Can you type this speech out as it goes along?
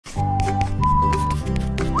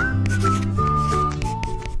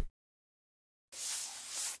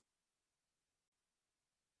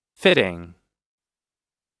fitting,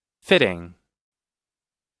 fitting,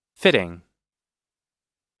 fitting.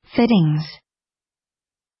 Fittings.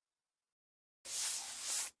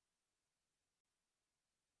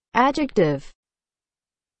 Adjective.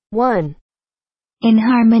 1. In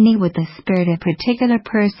harmony with the spirit of particular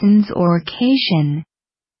persons or occasion.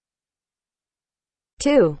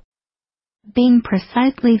 2. Being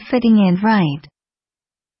precisely fitting and right.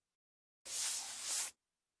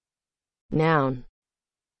 Noun.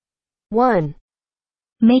 1.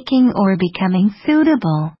 Making or becoming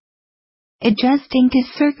suitable. Adjusting to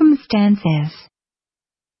circumstances.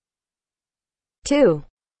 2.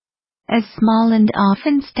 A small and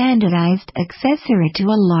often standardized accessory to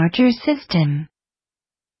a larger system.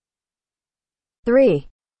 3.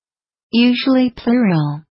 Usually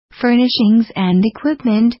plural. Furnishings and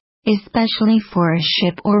equipment, especially for a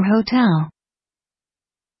ship or hotel.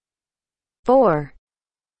 4.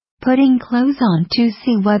 Putting clothes on to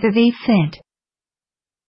see whether they fit.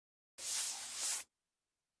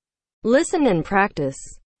 Listen and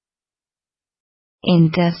practice.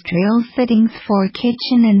 Industrial fittings for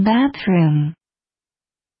kitchen and bathroom.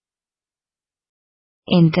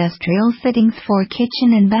 Industrial fittings for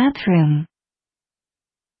kitchen and bathroom.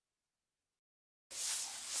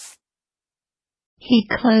 He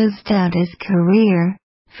closed out his career,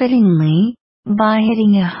 fittingly, by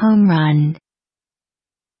hitting a home run.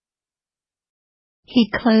 He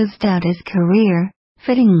closed out his career,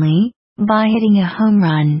 fittingly, by hitting a home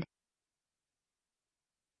run.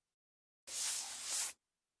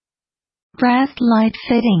 Brass light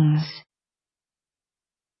fittings.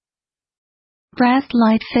 Brass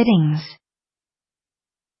light fittings.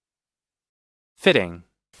 Fitting.